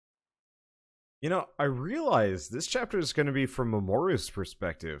You know, I realize this chapter is going to be from Mamoru's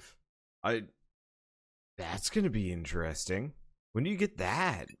perspective. That's going to be interesting. When do you get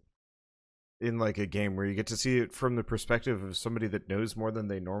that? In, like, a game where you get to see it from the perspective of somebody that knows more than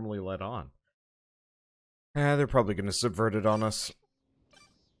they normally let on. They're probably going to subvert it on us.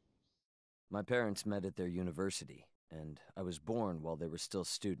 My parents met at their university, and I was born while they were still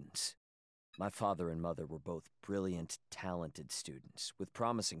students. My father and mother were both brilliant, talented students, with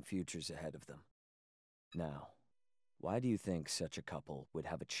promising futures ahead of them. Now, why do you think such a couple would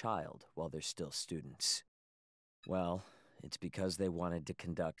have a child while they're still students? Well, it's because they wanted to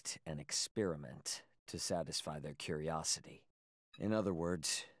conduct an experiment to satisfy their curiosity. In other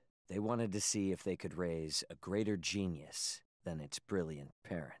words, they wanted to see if they could raise a greater genius than its brilliant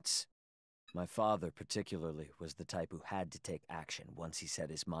parents. My father, particularly, was the type who had to take action once he set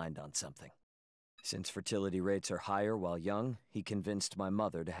his mind on something. Since fertility rates are higher while young, he convinced my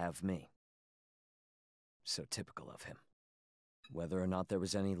mother to have me. So typical of him. Whether or not there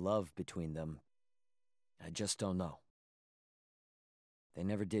was any love between them, I just don't know. They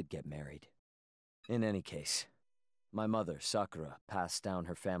never did get married. In any case, my mother, Sakura, passed down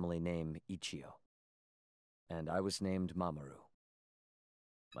her family name Ichio, and I was named Mamoru.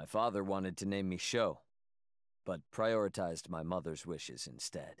 My father wanted to name me Sho, but prioritized my mother's wishes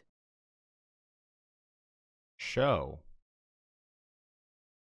instead. Sho.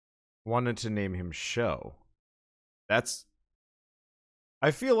 Wanted to name him Sho. That's...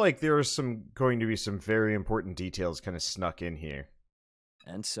 I feel like there are going to be some very important details kind of snuck in here.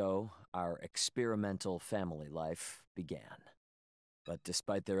 And so, our experimental family life began. But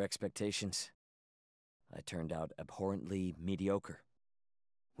despite their expectations, I turned out abhorrently mediocre,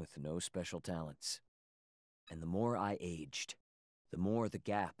 with no special talents. And the more I aged, the more the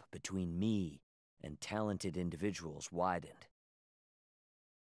gap between me and talented individuals widened.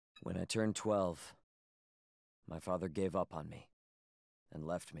 When I turned 12, my father gave up on me and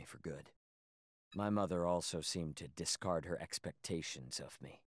left me for good. My mother also seemed to discard her expectations of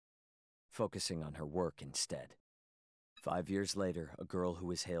me, focusing on her work instead. 5 years later, a girl who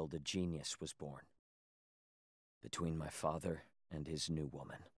was hailed a genius was born. Between my father and his new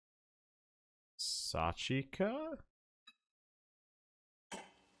woman. Sachika?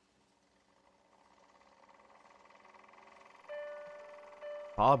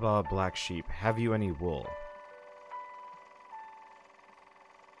 Baba, black sheep, have you any wool?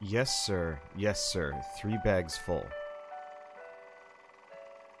 Yes, sir. Yes, sir. 3 bags full.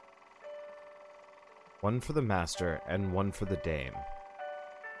 1 for the master, and 1 for the dame.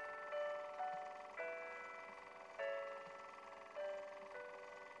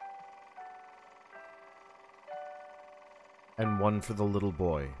 And 1 for the little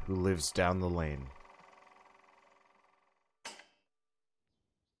boy, who lives down the lane.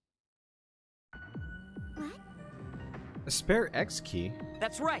 What? A spare X key?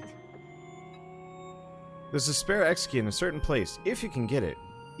 That's right! There's a spare X key in a certain place, if you can get it.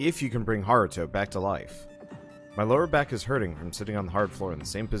 If you can bring Haruto back to life. My lower back is hurting from sitting on the hard floor in the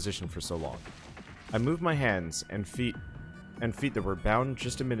same position for so long. I move my hands and feet that were bound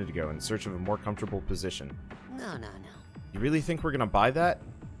just a minute ago in search of a more comfortable position. No. You really think we're gonna buy that?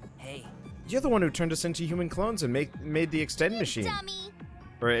 Hey. You're the one who turned us into human clones and made the Extend machine. Dummy.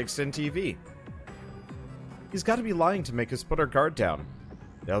 Or Extend TV. He's gotta be lying to make us put our guard down.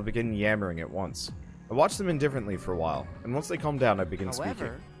 They all begin yammering at once. I watch them indifferently for a while, and once they calm down, I begin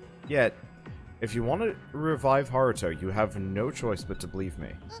speaking. Yet, if you want to revive Haruto, you have no choice but to believe me.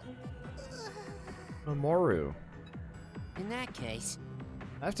 Mamoru. In that case...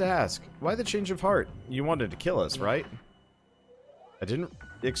 I have to ask, why the change of heart? You wanted to kill us, right? I didn't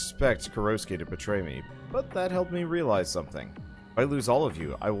expect Kurosuke to betray me, but that helped me realize something. If I lose all of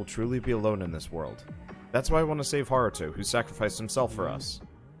you, I will truly be alone in this world. That's why I want to save Haruto, who sacrificed himself for us.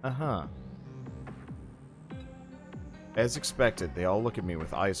 Uh-huh. As expected, they all look at me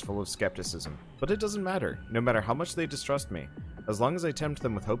with eyes full of skepticism. But it doesn't matter, no matter how much they distrust me. As long as I tempt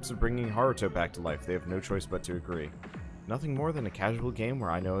them with hopes of bringing Haruto back to life, they have no choice but to agree. Nothing more than a casual game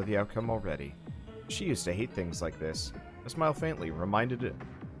where I know the outcome already. She used to hate things like this. I smile faintly, reminded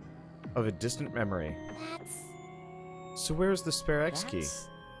of a distant memory. So where's the spare X key?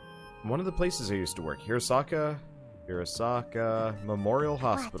 One of the places I used to work, Hirosaka Memorial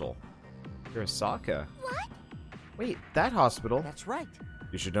Hospital. Hirosaka? What? Wait, that hospital? That's right.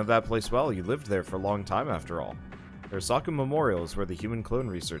 You should know that place well. You lived there for a long time after all. Hirosaka Memorial is where the human clone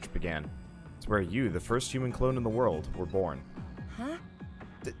research began. It's where you, the first human clone in the world, were born. Huh?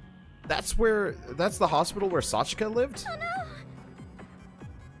 That's the hospital where Sachika lived? Oh no!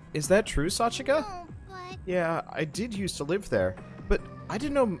 Is that true, Sachika? Oh, but... Yeah, I did used to live there. But I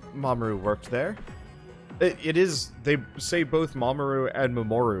didn't know Mamoru worked there. It is, they say both Mamoru and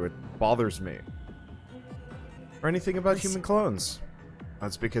Mamoru. It bothers me. Or anything about human clones.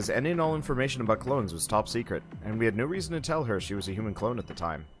 That's because any and all information about clones was top secret, and we had no reason to tell her she was a human clone at the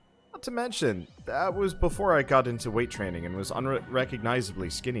time. Not to mention, that was before I got into weight training and was unrecognizably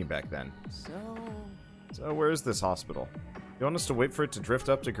skinny back then. So where is this hospital? You want us to wait for it to drift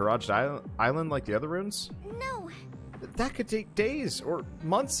up to Garage Island like the other runes? No. That could take days, or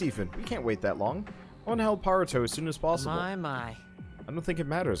months even. We can't wait that long. I want to help Haruto as soon as possible. My. I don't think it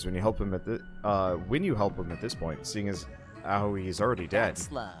matters when you help him at this point, seeing as how he's already dead.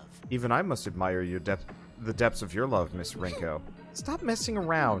 That's love. Even I must admire the depths of your love, Miss Rinko. Stop messing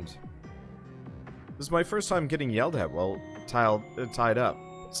around. This is my first time getting yelled at while tied up.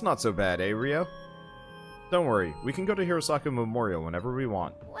 It's not so bad, eh, Rio? Don't worry, we can go to Hirosaka Memorial whenever we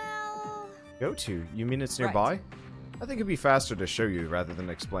want. Well... Go to? You mean it's nearby? Right. I think it'd be faster to show you rather than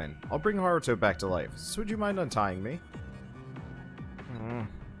explain. I'll bring Haruto back to life, so would you mind untying me?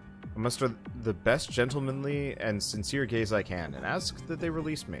 I muster the best gentlemanly and sincere gaze I can, and ask that they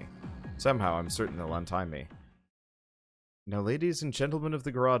release me. Somehow, I'm certain they'll untie me. Now, ladies and gentlemen of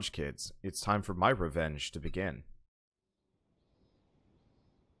the Garage Kids, it's time for my revenge to begin.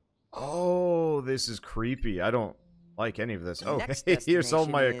 Oh, this is creepy. I don't like any of this. Oh, hey, here's all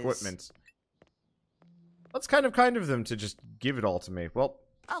my equipment. That's kind of them to just give it all to me. Well,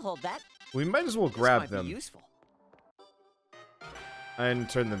 I'll hold that. we might as well grab This might them. be useful. And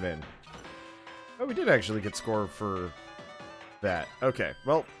turn them in. Oh, we did actually get score for that. Okay,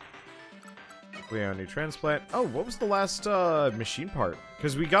 well, we have a new transplant. Oh, what was the last machine part?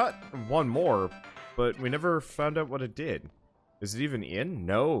 Because we got one more, but we never found out what it did. Is it even in?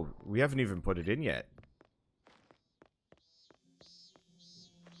 No, we haven't even put it in yet.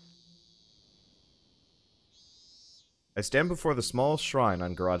 I stand before the small shrine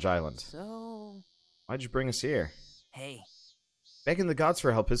on Garage Island. So... Why'd you bring us here? Hey. Begging the gods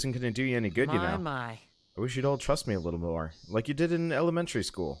for help isn't going to do you any good, you know. My. I wish you'd all trust me a little more, like you did in elementary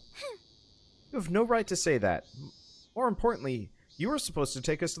school. You have no right to say that. More importantly, you were supposed to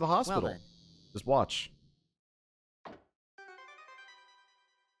take us to the hospital. Well then. Just watch.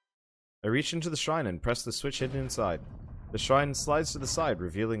 I reach into the shrine and press the switch hidden inside. The shrine slides to the side,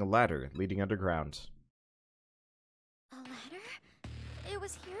 revealing a ladder leading underground. A ladder? It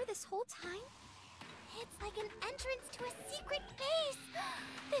was here this whole time? It's like an entrance to a secret base!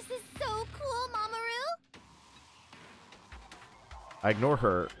 This is so cool, Mamoru! I ignore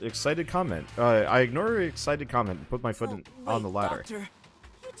her excited comment. And put my foot on the ladder. Doctor,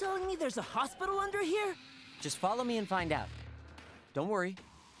 you telling me there's a hospital under here? Just follow me and find out. Don't worry,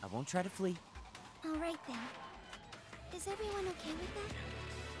 I won't try to flee. Alright then. Is everyone okay with that?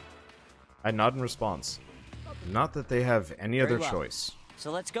 I nod in response. Not that they have any Very other well. choice.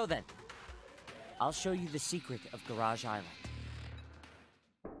 So let's go then. I'll show you the secret of Garage Island.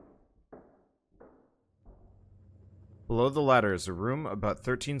 Below the ladder is a room about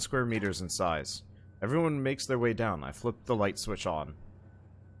 13 square meters in size. Everyone makes their way down. I flip the light switch on.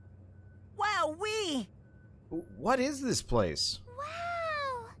 Wow, What is this place?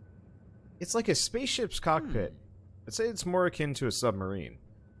 Wow! It's like a spaceship's cockpit. I'd say it's more akin to a submarine.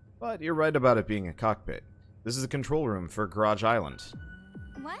 But you're right about it being a cockpit. This is the control room for Garage Island.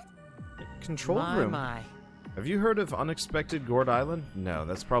 What? Control room? Have you heard of Unexpected Gourd Island? No,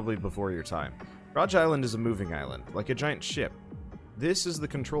 that's probably before your time. Garage Island is a moving island, like a giant ship. This is the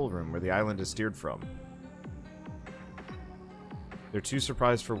control room where the island is steered from. They're too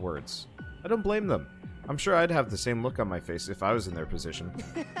surprised for words. I don't blame them. I'm sure I'd have the same look on my face if I was in their position.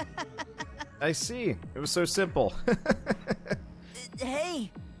 I see. It was so simple.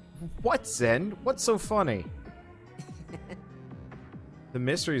 Hey! What, Zen? What's so funny? The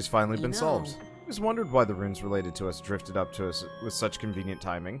mystery's finally been solved. I always wondered why the runes related to us drifted up to us with such convenient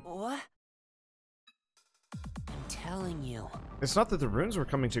timing. What? I'm telling you. It's not that the runes were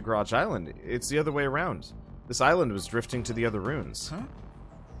coming to Garage Island, it's the other way around. This island was drifting to the other runes. Huh?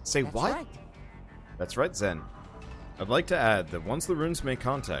 Say That's what? right. That's right, Zen. I'd like to add that once the runes make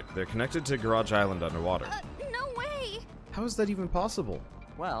contact, they're connected to Garage Island underwater. No way! How is that even possible?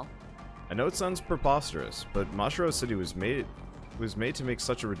 Well, I know it sounds preposterous, but Mashiro City was made to make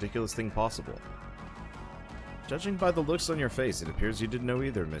such a ridiculous thing possible. Judging by the looks on your face, it appears you didn't know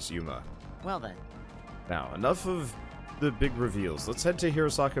either, Miss Yuma. well then. Now, enough of the big reveals. Let's head to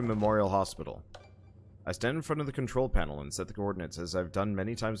Hirosaka Memorial Hospital. I stand in front of the control panel and set the coordinates as I've done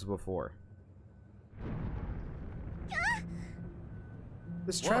many times before.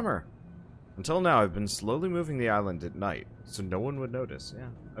 This tremor! Until now, I've been slowly moving the island at night, so no one would notice. Yeah,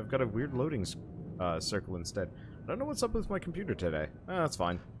 I've got a weird loading circle instead. I don't know what's up with my computer today. That's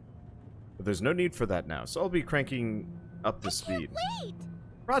fine. But there's no need for that now, so I'll be cranking up the speed. Wait!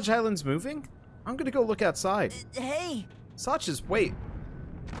 Raj Island's moving? I'm gonna go look outside. Hey! Sach's, wait.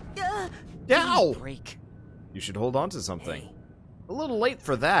 Uh, Ow! Break. You should hold on to something. Hey. A little late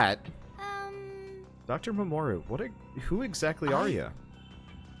for that. Um... Dr. Mamoru, who exactly are you?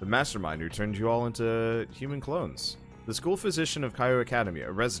 The mastermind who turned you all into human clones. The school physician of Kaio Academy,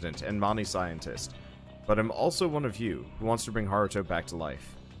 a resident and Mani scientist. But I'm also one of you, who wants to bring Haruto back to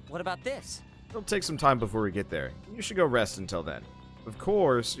life. What about this? It'll take some time before we get there. You should go rest until then. Of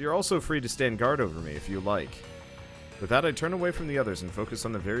course, you're also free to stand guard over me if you like. With that, I turn away from the others and focus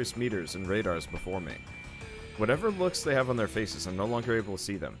on the various meters and radars before me. Whatever looks they have on their faces, I'm no longer able to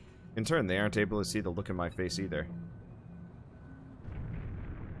see them. In turn, they aren't able to see the look in my face either.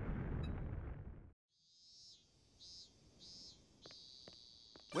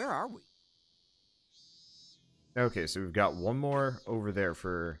 Where are we? Okay, so we've got one more over there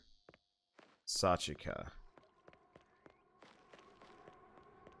for Sachika.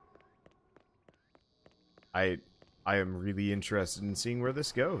 I am really interested in seeing where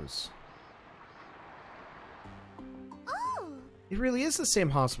this goes. Oh! It really is the same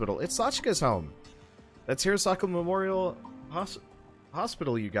hospital. It's Sachika's home. That's Hirosaka Memorial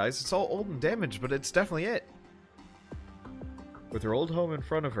Hospital, you guys. It's all old and damaged, but it's definitely it. With her old home in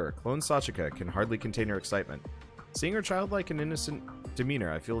front of her, clone Sachika can hardly contain her excitement. Seeing her childlike and innocent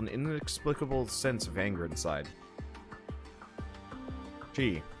demeanor, I feel an inexplicable sense of anger inside.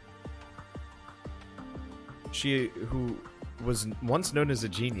 She, who was once known as a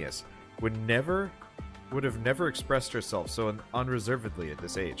genius, would have never expressed herself so unreservedly at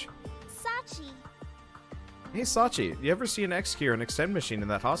this age. Sachi! Hey Sachi, you ever see an X key or an extend machine in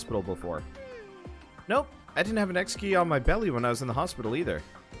that hospital before? Nope, I didn't have an X key on my belly when I was in the hospital either.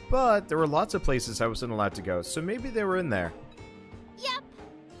 But there were lots of places I wasn't allowed to go, so maybe they were in there. Yep!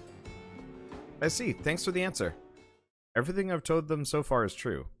 I see, thanks for the answer. Everything I've told them so far is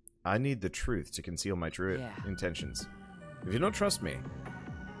true. I need the truth to conceal my true intentions. If you don't trust me,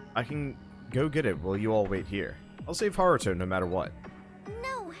 I can go get it while you all wait here. I'll save Haruto no matter what.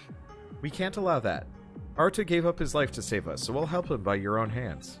 No! We can't allow that. Haruto gave up his life to save us, so we'll help him by your own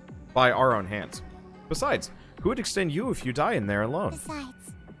hands. By our own hands. Besides, who would extend you if you die in there alone? Besides...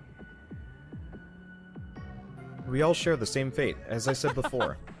 We all share the same fate, as I said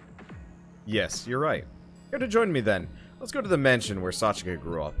before. Yes, you're right. Here to join me then. Let's go to the mansion where Sachika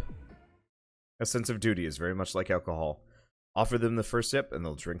grew up. A sense of duty is very much like alcohol. Offer them the first sip, and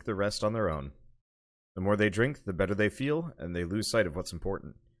they'll drink the rest on their own. The more they drink, the better they feel, and they lose sight of what's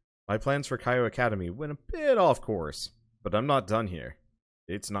important. My plans for Kaio Academy went a bit off course, but I'm not done here.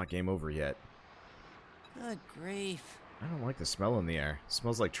 It's not game over yet. Good grief. I don't like the smell in the air. It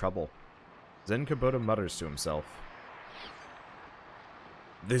smells like trouble. Zen Kubota mutters to himself.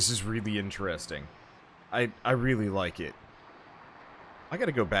 This is really interesting. I really like it. I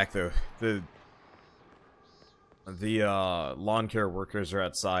gotta go back though. The lawn care workers are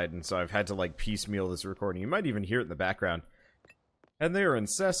outside, and so I've had to like piecemeal this recording. You might even hear it in the background. And they are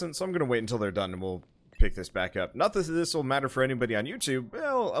incessant, so I'm gonna wait until they're done and we'll pick this back up. Not that this will matter for anybody on YouTube,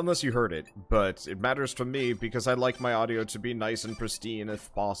 well, unless you heard it. But it matters to me because I like my audio to be nice and pristine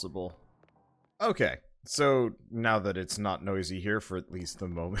if possible. Okay, so now that it's not noisy here for at least the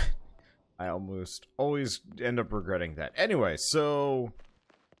moment, I almost always end up regretting that. Anyway, so...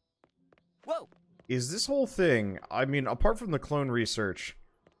 Whoa! Is this whole thing, I mean, apart from the clone research,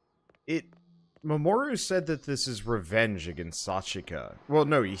 Mamoru said that this is revenge against Sachika. Well,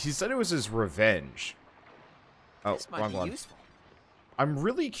 no, he said it was his revenge. Oh, This might wrong be one. useful. I'm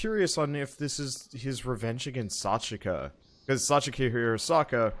really curious on if this is his revenge against Sachika. Because Sachika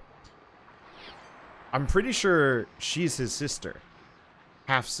Hirosaka, I'm pretty sure she's his sister.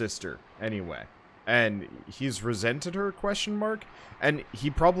 Half-sister, anyway. And he's resented her, question mark? And he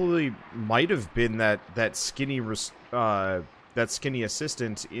probably might have been that skinny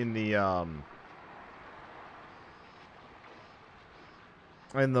assistant in the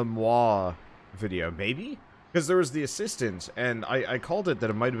Moi video, maybe? Because there was the assistant, and I called it that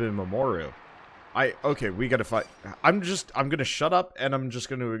it might have been Mamoru. Okay, we gotta fight. I'm gonna shut up, and I'm just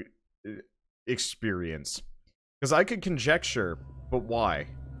gonna experience. Because I could conjecture, but why?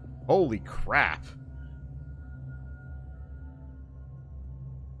 Holy crap.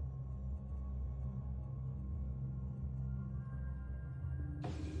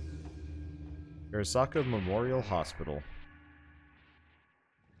 Hirosaka Memorial Hospital.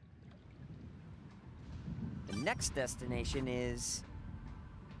 The next destination is...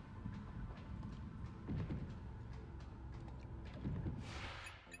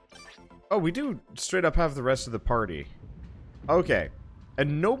 Oh, we do straight up have the rest of the party. Okay.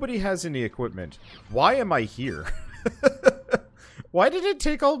 And nobody has any equipment. Why am I here? Why did it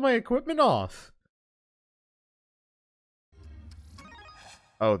take all my equipment off?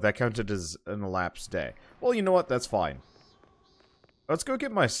 Oh, that counted as an elapsed day. Well, you know what? That's fine. Let's go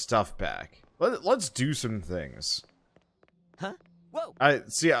get my stuff back. Let's do some things. Huh? Whoa!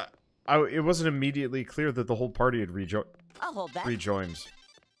 It wasn't immediately clear that the whole party had I'll hold that. rejoined.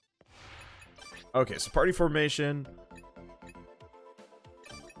 Okay, so party formation.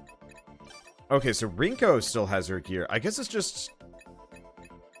 Okay, so Rinko still has her gear. I guess it's just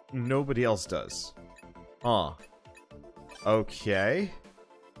nobody else does. Huh. Okay.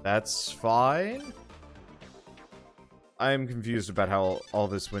 That's fine. I'm confused about how all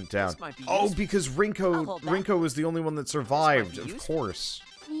this went down. Oh, because Rinko was the only one that survived, of course.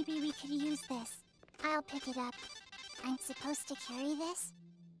 Maybe we could use this. I'll pick it up. I'm supposed to carry this?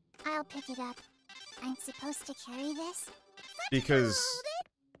 I'll pick it up. I'm supposed to carry this? Because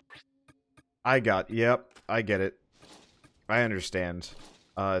yep, I get it. I understand.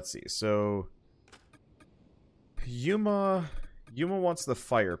 Let's see. So Yuma wants the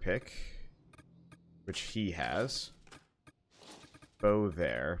fire pick, which he has. Bow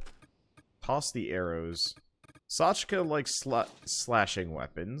there. Toss the arrows. Sachika likes slashing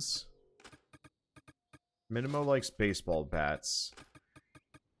weapons. Minimo likes baseball bats.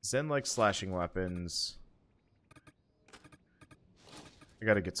 Zen likes slashing weapons. I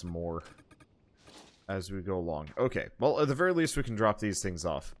gotta get some more as we go along. Okay, well, at the very least, we can drop these things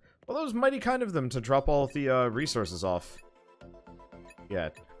off. Well, that was mighty kind of them to drop all of the resources off. Yeah,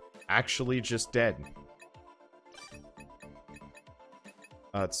 actually just dead.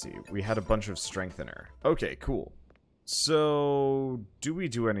 Let's see, we had a bunch of strengthener. Okay, cool. So, do we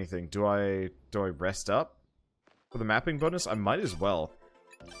do anything? Do I rest up for the mapping bonus? I might as well.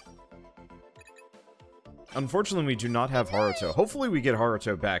 Unfortunately, we do not have Haruto. Hopefully we get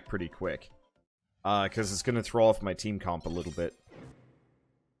Haruto back pretty quick. Because it's going to throw off my team comp a little bit.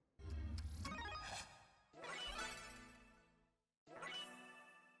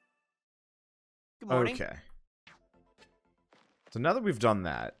 Good morning. Okay. So now that we've done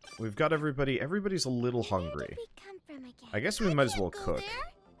that, we've got everybody's a little hungry. I guess we might as well cook.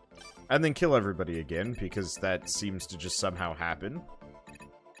 And then kill everybody again, because that seems to just somehow happen.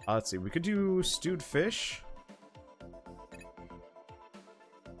 Let's see, we could do stewed fish.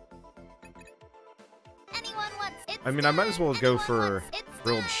 I mean, I might as well go for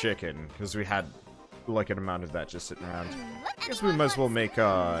grilled chicken, because we had, like, an amount of that just sitting around. I guess we might as well make,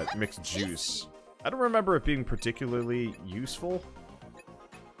 mixed juice. I don't remember it being particularly useful.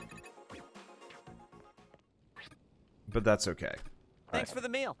 But that's okay. Thanks for the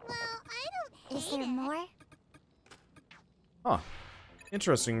meal. Well, I don't Is there more? Huh.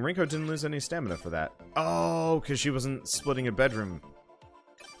 Interesting. Rinko didn't lose any stamina for that. Oh, because she wasn't splitting a bedroom.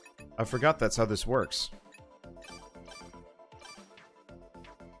 I forgot that's how this works.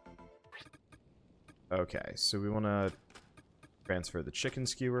 Okay, so we want to transfer the chicken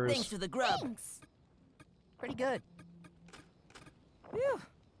skewers. Thanks for the grub. Thanks. Pretty good. Whew.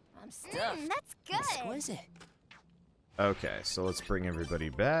 I'm stuffed. That's good. Exquisite. Okay, so let's bring everybody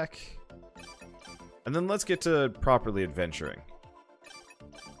back. And then let's get to properly adventuring.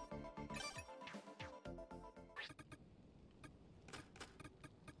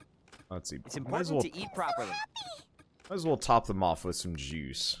 Let's see. It's important to eat properly. Might as well top them off with some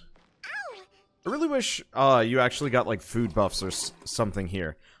juice. I really wish you actually got like food buffs or something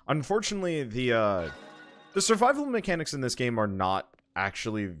here. Unfortunately, the survival mechanics in this game are not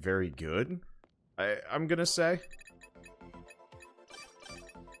actually very good. I'm gonna say.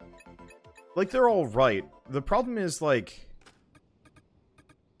 Like, they're all right. The problem is, like,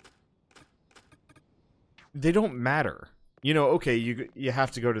 they don't matter. You know, okay, you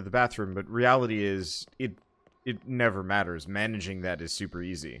have to go to the bathroom, but reality is it never matters. Managing that is super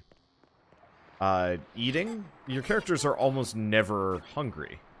easy. Eating? Your characters are almost never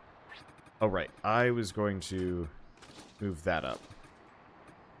hungry. Oh, right. I was going to move that up.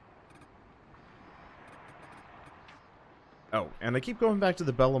 Oh, and I keep going back to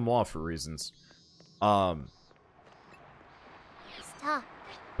the Belle et Moi for reasons. Stop.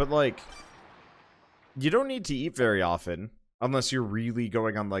 But, like, you don't need to eat very often, unless you're really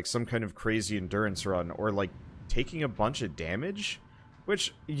going on, like, some kind of crazy endurance run, or, like, taking a bunch of damage.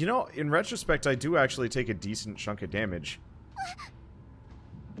 Which, you know, in retrospect, I do actually take a decent chunk of damage.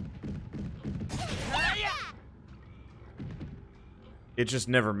 It just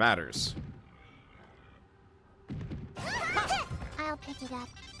never matters. I'll pick it up.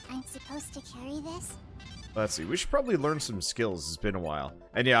 I'm supposed to carry this? Let's see. We should probably learn some skills. It's been a while.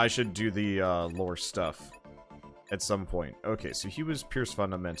 And yeah, I should do the lore stuff at some point. Okay, so he was Pierce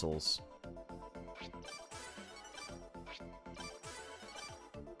Fundamentals.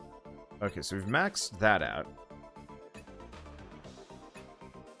 Okay, so we've maxed that out.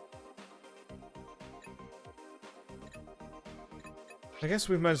 I guess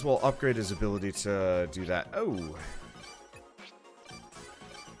we might as well upgrade his ability to do that. Oh!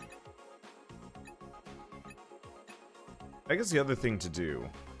 I guess the other thing to do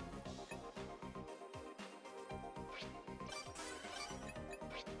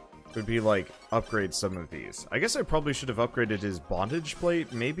would be, like, upgrade some of these. I guess I probably should have upgraded his bondage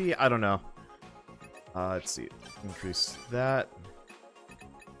plate, maybe? I don't know. Let's see. Increase that.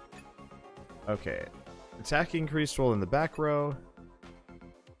 Okay. Attack increased while in the back row.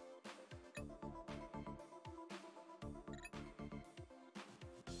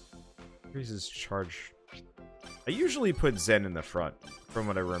 Increases charge. I usually put Zen in the front, from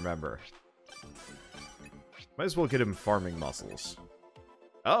what I remember. Might as well get him farming muscles.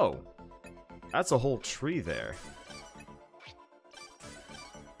 Oh! That's a whole tree there.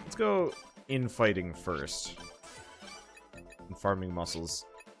 Let's go infighting first. And farming muscles.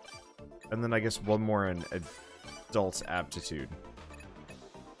 And then I guess one more in adult aptitude.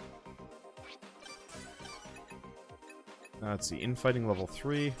 Let's see, infighting level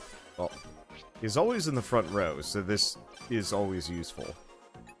 3. Well, he's always in the front row, so this is always useful.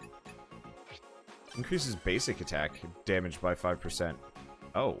 Increases basic attack damage by 5%.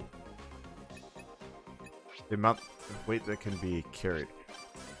 Oh. The amount of weight that can be carried.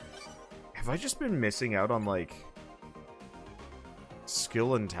 Have I just been missing out on, like,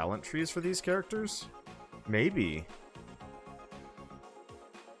 skill and talent trees for these characters? Maybe.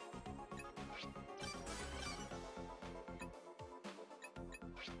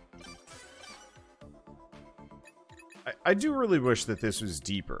 I do really wish that this was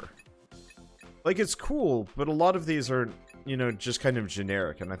deeper. Like, it's cool, but a lot of these are, you know, just kind of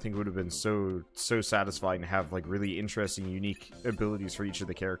generic, and I think it would have been so satisfying to have, like, really interesting, unique abilities for each of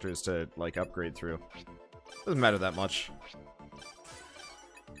the characters to, like, upgrade through. Doesn't matter that much.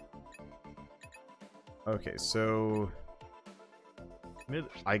 Okay, so...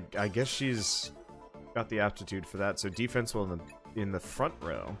 I guess she's got the aptitude for that, so defense will in the front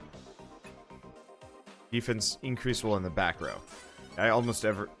row. Defense increase while in the back row. I almost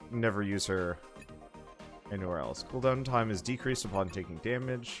never use her anywhere else. Cooldown time is decreased upon taking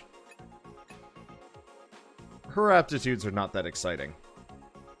damage. Her aptitudes are not that exciting.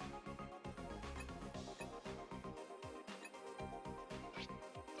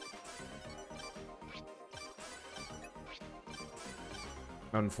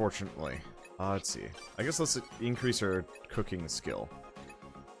 Unfortunately. Let's see. I guess let's increase her cooking skill.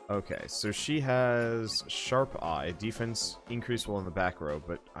 Okay, so she has Sharp Eye, defense increase while in the back row,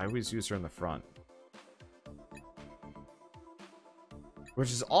 but I always use her in the front.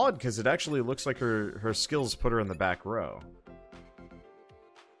 Which is odd, because it actually looks like her skills put her in the back row.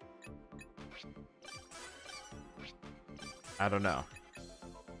 I don't know.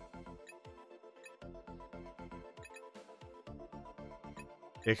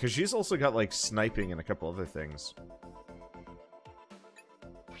 Yeah, because she's also got, like, sniping and a couple other things.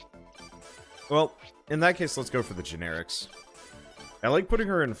 Well, in that case, let's go for the generics. I like putting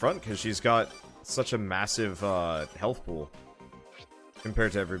her in front because she's got such a massive health pool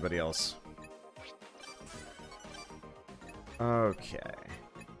compared to everybody else. Okay.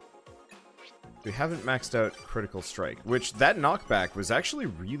 We haven't maxed out Critical Strike, which that knockback was actually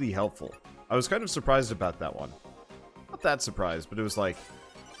really helpful. I was kind of surprised about that one. Not that surprised, but it was like,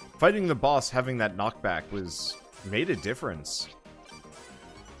 fighting the boss having that knockback made a difference.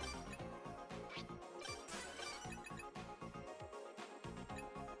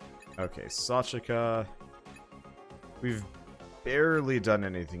 Okay, Sachika. We've barely done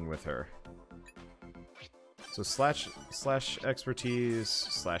anything with her. So slash expertise,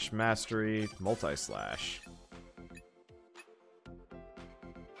 slash mastery, multi-slash.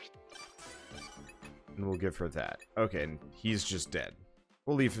 And we'll give her that. Okay, and he's just dead.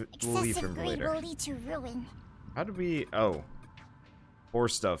 We'll leave him later. Will lead to ruin. How did we... Oh. Boar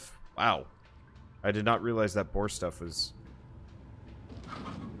stuff. Wow. I did not realize that boar stuff was...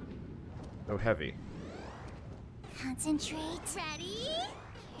 so heavy. Concentrate. Ready?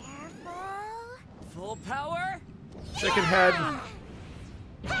 Careful. Full power? Chicken head.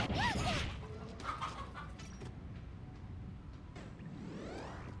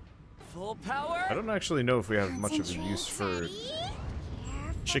 Full power? I don't actually know if we have much of a use for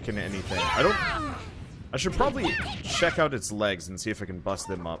chicken anything. I should probably check out its legs and see if I can bust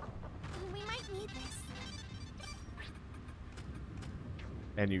them up. We might need this.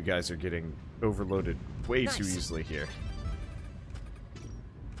 And you guys are getting overloaded way too Nice. easily here.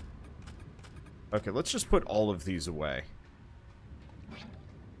 Okay, let's just put all of these away.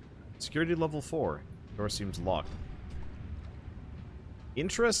 Security level 4. Door seems locked.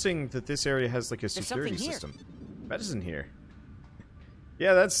 Interesting that this area has like a security something here. system. Medicine here.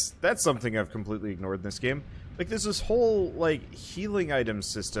 Yeah, that's something I've completely ignored in this game. Like, there's this whole, like, healing item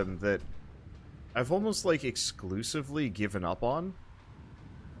system that I've almost, like, exclusively given up on.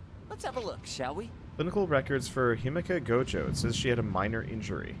 Let's have a look, shall we? Clinical records for Himika Gojo. It says she had a minor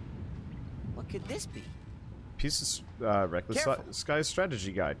injury. What could this be? Piece of Reckless Careful. Sky's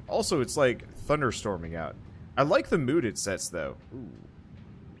strategy guide. Also, it's, like, thunderstorming out. I like the mood it sets, though. Ooh.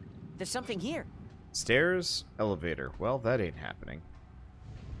 There's something here. Stairs, elevator. Well, that ain't happening.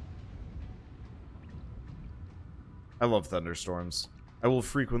 I love thunderstorms. I will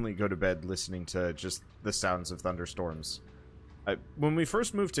frequently go to bed listening to just the sounds of thunderstorms. When we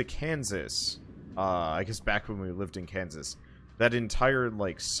first moved to Kansas, I guess back when we lived in Kansas, that entire,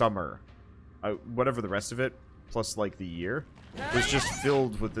 like, summer, whatever the rest of it, plus, like, the year, was just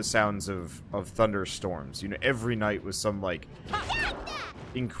filled with the sounds of thunderstorms. You know, every night was some, like,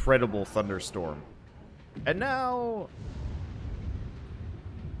 incredible thunderstorm. And now...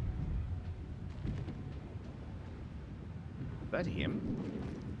 Is that him?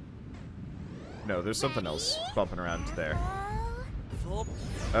 No, there's something else bumping around there. Full.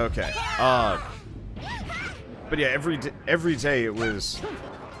 Okay. But yeah, every day it was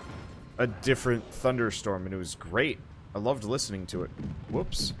a different thunderstorm, and it was great. I loved listening to it.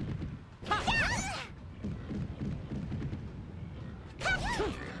 Whoops.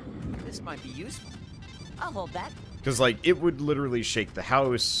 This might be useful. I'll hold that. Because, like, it would literally shake the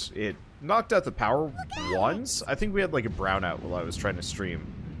house. It knocked out the power once. I think we had, like, a brownout while I was trying to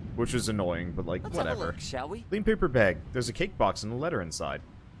stream, which was annoying, but, like, Let's have a whatever. look, shall we? Clean paper bag. There's a cake box and a letter inside.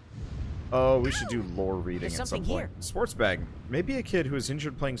 Oh, we should do lore reading There's at some something point. here. Sports bag. Maybe a kid who is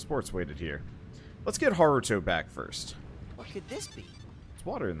injured playing sports waited here. Let's get Haruto back first. What could this be? There's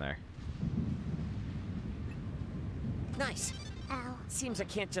water in there. Nice. Ow, Seems I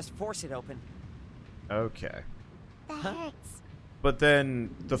can't just force it open. Okay. that hurts. But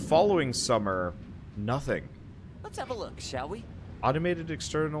then, the following summer, nothing. Let's have a look, shall we? Automated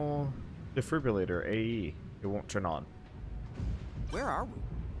external defibrillator, AE. It won't turn on. Where are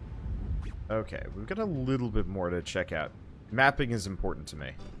we? Okay, we've got a little bit more to check out. Mapping is important to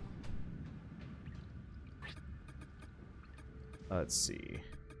me. Let's see.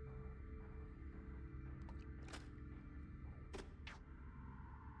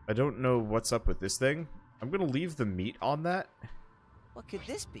 I don't know what's up with this thing. I'm gonna leave the meat on that. What could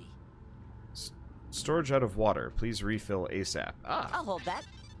this be? Storage out of water. Please refill ASAP. Ah, I'll hold that.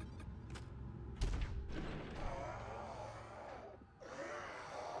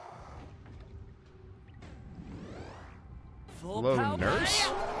 Full hello, power. nurse?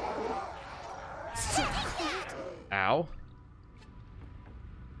 Ow.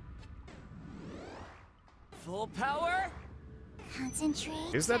 Full power.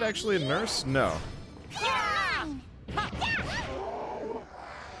 Concentrate. Is that actually a nurse? No. Fine.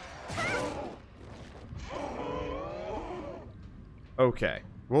 Okay.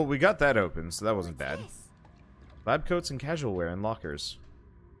 Well, we got that open, so that wasn't bad. What's this? Lab coats and casual wear in lockers.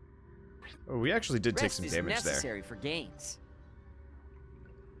 Oh, we actually did take Rest some is damage there. necessary for gains.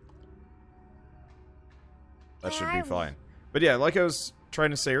 That should Where be are we? fine. But yeah, like I was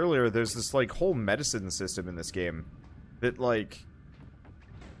trying to say earlier, there's this, like, whole medicine system in this game that, like,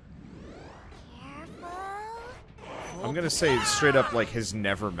 Careful. I'm gonna say straight up, like, has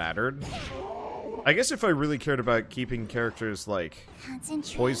never mattered. I guess if I really cared about keeping characters, like,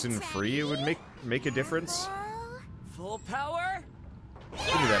 Concentrate. poison-free, it would make a difference. Careful. Full power.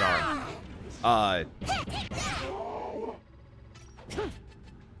 Give me that arm.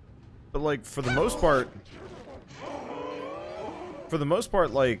 But, like, for the most part,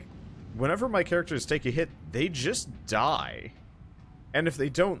 like, whenever my characters take a hit, they just die. And if they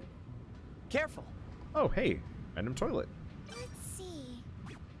don't... Careful. Oh, hey, random toilet. Let's see.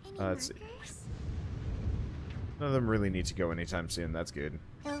 Any Let's see. markers? None of them really need to go anytime soon, that's good.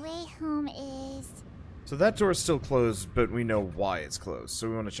 The way home is... So that door's still closed, but we know why it's closed, so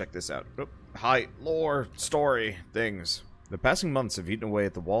we want to check this out. Oh, hi, lore, story, things. The passing months have eaten away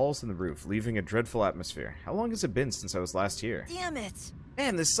at the walls and the roof, leaving a dreadful atmosphere. How long has it been since I was last here? Damn it.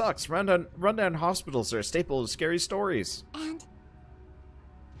 Man, this sucks. Rundown hospitals are a staple of scary stories. And...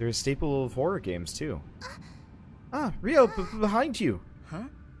 They're a staple of horror games, too. Rio, behind you. Huh?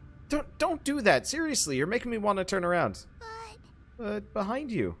 Don't do that. Seriously, you're making me want to turn around. But...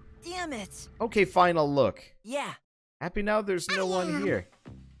 Behind you. Damn it. Okay, fine, I'll look. Yeah. Happy now there's no one here.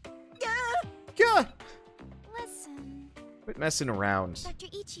 Sachika! Listen, Quit messing around. Dr.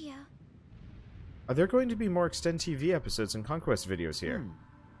 Ichio. Are there going to be more Extend TV episodes and Conquest videos here?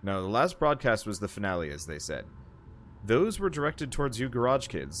 No, the last broadcast was the finale, as they said. Those were directed towards you garage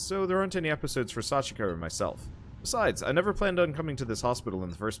kids, so there aren't any episodes for Sachika or myself. Besides, I never planned on coming to this hospital in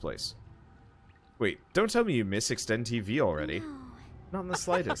the first place. Wait, don't tell me you miss Extend TV already. No. Not in the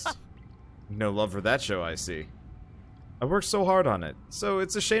slightest. No love for that show, I see. I worked so hard on it, so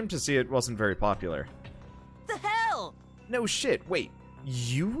it's a shame to see it wasn't very popular. The hell? No shit, wait.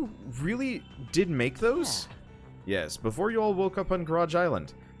 You really did make those? Yes, before you all woke up on Garage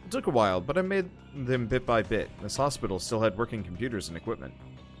Island. It took a while, but I made them bit by bit. This hospital still had working computers and equipment.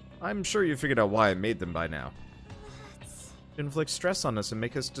 I'm sure you figured out why I made them by now. To inflict stress on us and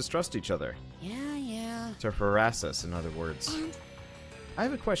make us distrust each other. Yeah. To harass us, in other words. I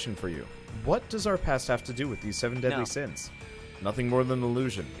have a question for you. What does our past have to do with these 7 deadly sins? Nothing more than an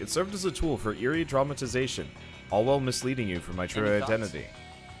illusion. It served as a tool for eerie dramatization, all while misleading you from my true Any thoughts? identity.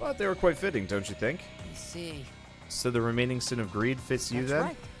 But they were quite fitting, don't you think? I see. So the remaining sin of greed fits you That's then?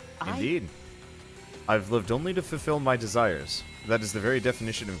 right. Indeed. I've lived only to fulfill my desires. That is the very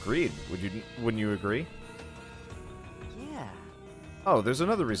definition of greed. Wouldn't you agree? Yeah. Oh, there's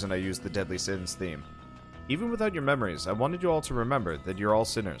another reason I used the Deadly Sins theme. Even without your memories, I wanted you all to remember that you're all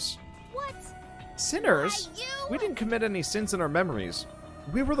sinners. What? Sinners? Why, you? We didn't commit any sins in our memories.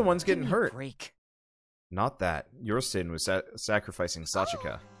 We were the ones getting Give me a hurt. break. Not that. Your sin was sacrificing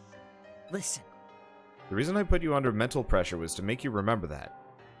Sachika. Listen. The reason I put you under mental pressure was to make you remember that.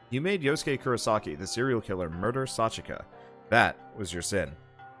 You made Yosuke Kurosaki, the serial killer, murder Sachika. That was your sin.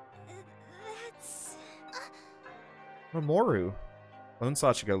 That's... Mamoru. Lone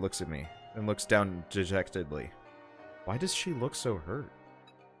Sachika looks at me, and looks down dejectedly. Why does she look so hurt?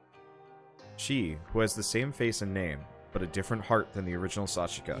 She, who has the same face and name, but a different heart than the original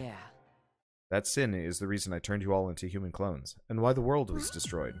Sachika. Yeah. That sin is the reason I turned you all into human clones, and why the world was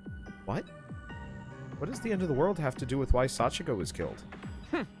destroyed. What? What does the end of the world have to do with why Sachika was killed?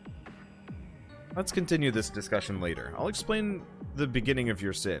 Let's continue this discussion later. I'll explain the beginning of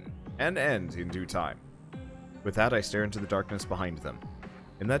your sin, and end in due time. With that, I stare into the darkness behind them.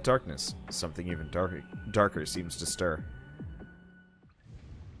 In that darkness, something even darker seems to stir.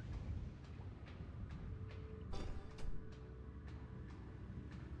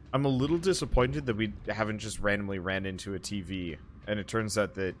 I'm a little disappointed that we haven't just randomly ran into a TV, and it turns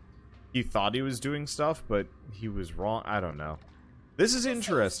out that he thought he was doing stuff, but he was wrong. I don't know. This is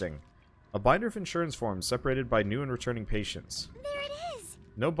interesting. A binder of insurance forms separated by new and returning patients. There it is!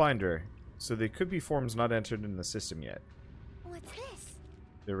 No binder, so they could be forms not entered in the system yet. What's this?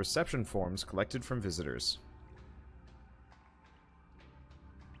 They're reception forms collected from visitors.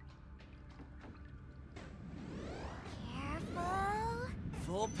 Careful.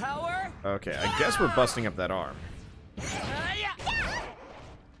 Full power. Okay, I guess we're busting up that arm. Yeah.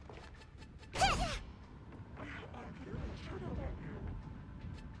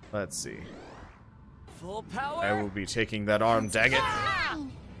 Let's see. Full power. I will be taking that arm, dang it!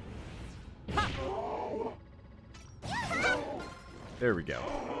 There we go.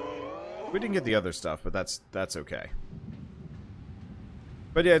 We didn't get the other stuff, but that's okay.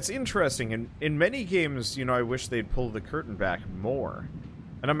 But yeah, it's interesting. In many games, you know, I wish they'd pull the curtain back more.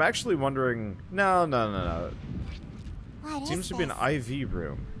 And I'm actually wondering... No. What Seems is to be this? an IV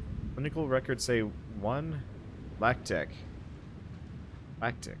room. Clinical records say 1 lactic.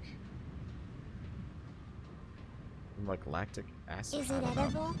 Lactic. Like lactic acid? Is I it don't know.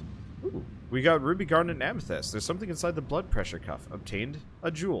 edible? Ooh. We got ruby, garnet, and amethyst. There's something inside the blood pressure cuff. Obtained a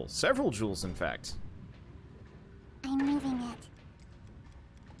jewel. Several jewels, in fact. I'm moving it.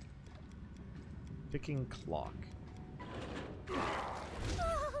 Ticking clock.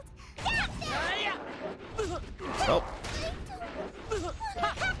 Oh,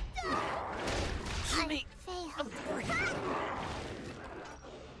 Me. Failed.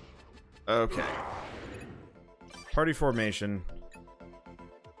 okay. Party formation.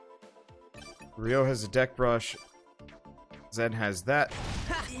 Rio has a deck brush. Zen has that.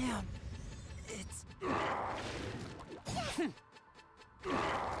 Damn. It's.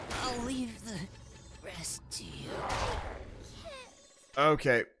 I'll leave the rest to you.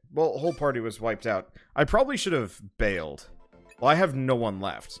 Okay. Well, whole party was wiped out. I probably should have bailed. Well, I have no one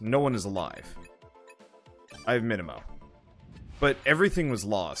left. No one is alive. I have Minimo. But everything was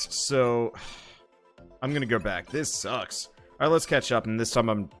lost, so... I'm gonna go back. This sucks. Alright, let's catch up, and this time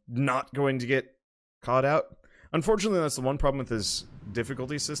I'm not going to get caught out. Unfortunately, that's the one problem with this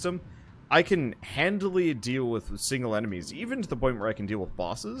difficulty system. I can handily deal with single enemies, even to the point where I can deal with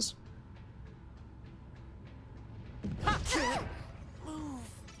bosses.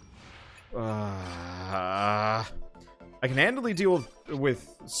 I can handily deal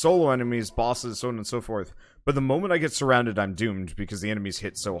with solo enemies, bosses, so on and so forth. But the moment I get surrounded, I'm doomed because the enemies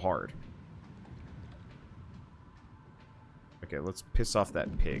hit so hard. Okay, let's piss off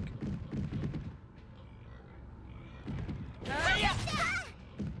that pig.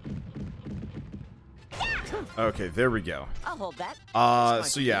 Okay, there we go. I'll hold that.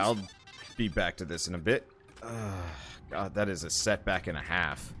 So yeah, I'll be back to this in a bit. God, that is a setback and a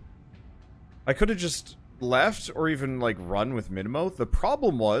half. I could have just left or even, like, run with Minimo. The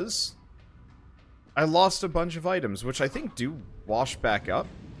problem was I lost a bunch of items, which I think do wash back up.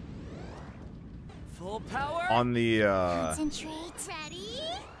 Full power. On the, Concentrate. Ready?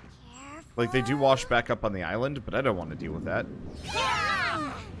 Careful. like, they do wash back up on the island, but I don't want to deal with that.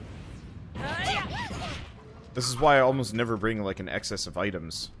 This is why I almost never bring, like, an excess of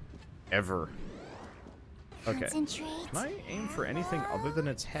items. Ever. Okay. Concentrate. Can I aim for anything other than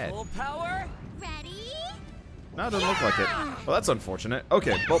its head? Full power. Ready? No, it doesn't look like it. Well, that's unfortunate.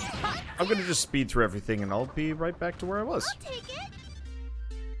 Okay, well, I'm gonna just speed through everything and I'll be right back to where I was. I'll take it.